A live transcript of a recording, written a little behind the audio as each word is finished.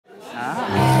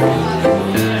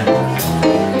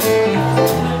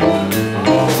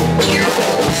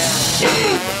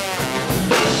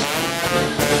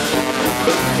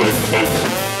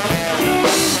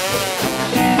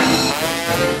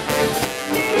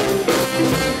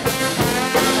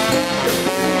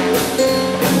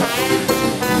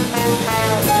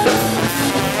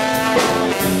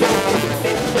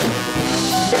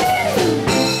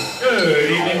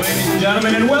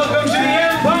Gentlemen, and welcome to the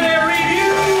Empire Revue!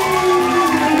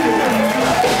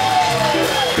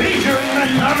 Featuring the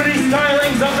comedy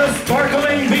stylings of the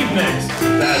sparkling beatniks.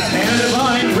 That's Hannah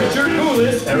Devine, Richard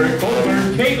Goulis, Eric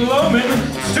Fulford, Kate Lohman,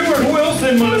 Stuart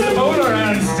Wilson, Melissa Bowler,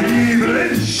 and Steve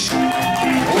Lynch.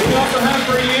 We also have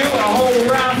for you a whole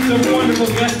raft of wonderful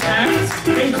guest acts,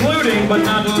 including, but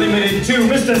not limited to,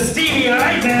 Mr. Stevie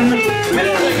Lightman,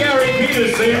 Mr. Gary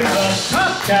Peterson, the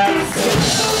Top Cats,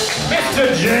 Mr.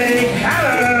 Jake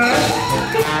Haller,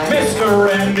 Mr.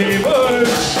 Randy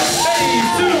Bush, Betty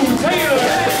Sue Taylor,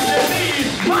 and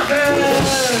Denise Martin.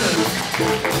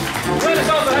 Let us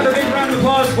also have a big round of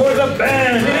applause for the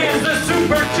band. It is the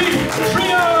Superchief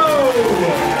Trio!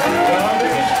 The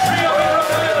biggest trio in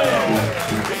Rhode Island.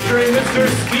 Featuring Mr.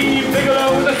 Steve Bigelow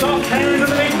with the soft hands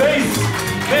and the big bass,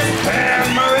 Miss Pam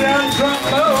Murray on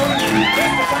trombone,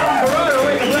 Mr. Tom Corrado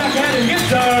with the black hat and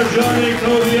guitar, Johnny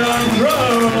Cody on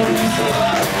drums.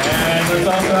 And let's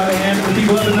also have a hand for the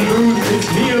people up in the booth. It's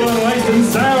Neil on lights and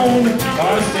sound,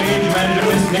 our stage manager,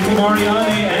 Miss Nikki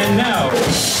Mariani, and now,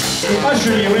 to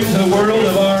usher you into the world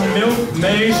of our Milk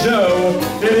May show,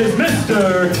 it is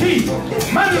Mr. Keith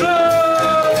Munslow!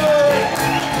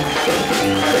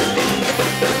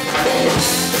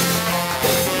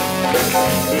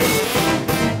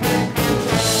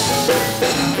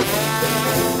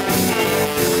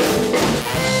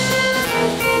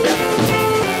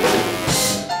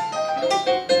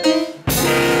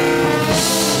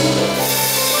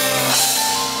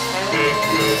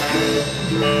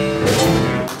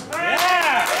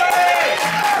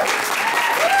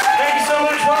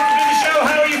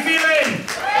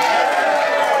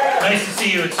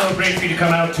 It's so great for you to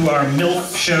come out to our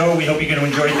MILF show. We hope you're going to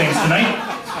enjoy things tonight.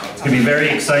 It's going to be very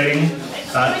exciting.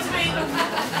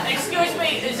 Excuse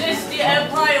me, is this the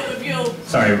Empire Revue?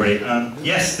 Sorry, everybody.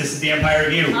 Yes, this is the Empire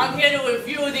Revue. I'm here to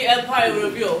review the Empire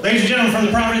Revue. Ladies and gentlemen, from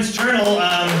the Providence Journal,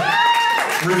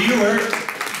 reviewer,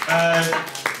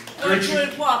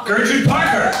 Gertrude Parker. Gertrude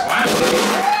Parker. Wow.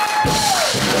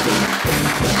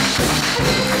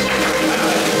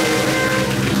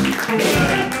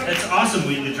 It's awesome.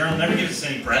 The Journal never gives us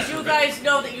any press. Did you guys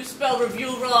know that you spell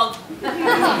review wrong?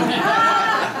 That's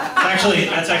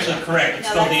actually correct. It's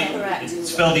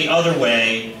spelled the other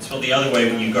way. It's spelled the other way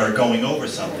when you are going over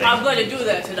something. I'm going to do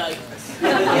that tonight.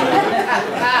 All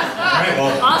right,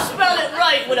 well. I'll spell it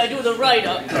right when I do the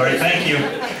write-up. All right, thank you.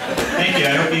 Thank you.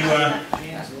 I hope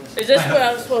you. Is this what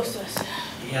I'm supposed to say?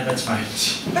 Yeah, that's fine.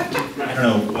 I don't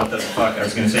know what the fuck I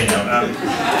was going to say now.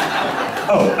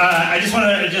 I just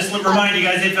want to remind you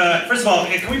guys, if first of all,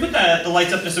 can we put the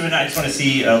lights up just a minute? I just want to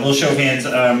see a little show of hands.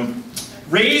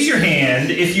 Raise your hand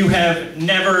if you have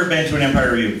never been to an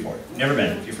Empire Revue before. Never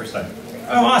been. It's your first time.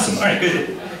 Oh, awesome. All right,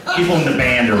 good. People in the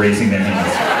band are raising their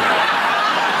hands.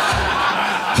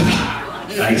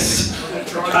 Nice.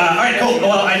 All right, cool.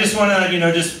 Well, I just want to,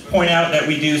 just point out that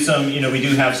we do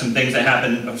have some things that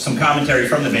happen, some commentary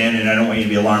from the band, and I don't want you to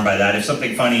be alarmed by that. If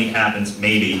something funny happens,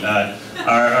 maybe.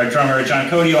 Our drummer, John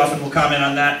Cody, often will comment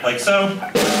on that, like so.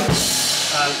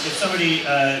 If somebody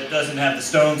doesn't have the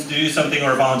stones to do something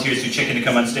or volunteers too chicken to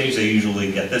come on stage, they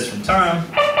usually get this from Tom.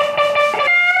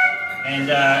 And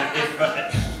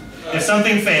if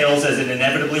something fails, as it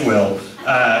inevitably will,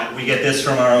 we get this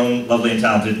from our own lovely and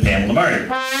talented Pamela Martin.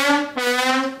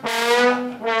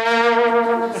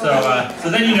 So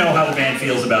then you know how the band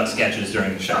feels about sketches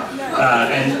during the show.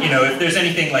 And if there's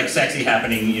anything like sexy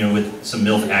happening, with some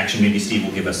MILF action, maybe Steve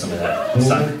will give us some of that.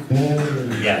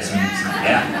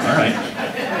 Yeah, all right.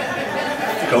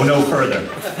 Go no further.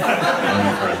 Go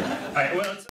no further. All right, well,